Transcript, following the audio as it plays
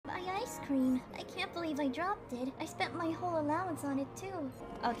cream. I can't believe I dropped it. I spent my whole allowance on it too.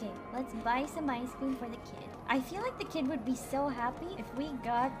 Okay, let's buy some ice cream for the kid. I feel like the kid would be so happy if we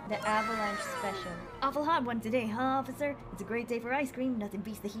got the avalanche special. Awful hot one today, huh, officer? It's a great day for ice cream. Nothing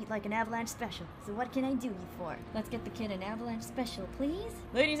beats the heat like an avalanche special. So what can I do you for? Let's get the kid an avalanche special, please.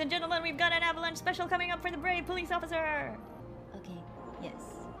 Ladies and gentlemen, we've got an avalanche special coming up for the brave police officer. Okay, yes.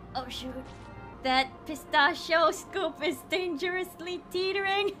 Oh shoot. That pistachio scoop is dangerously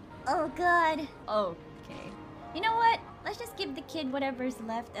teetering. Oh god. Okay. You know what? Let's just give the kid whatever's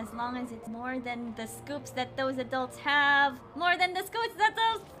left as long as it's more than the scoops that those adults have. More than the scoops that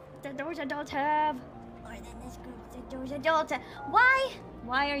those adults have. More than the scoops that those adults have. Why?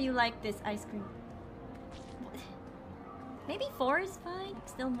 Why are you like this, ice cream? Maybe 4 is fine.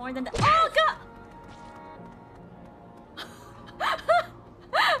 Still more than the— Oh god!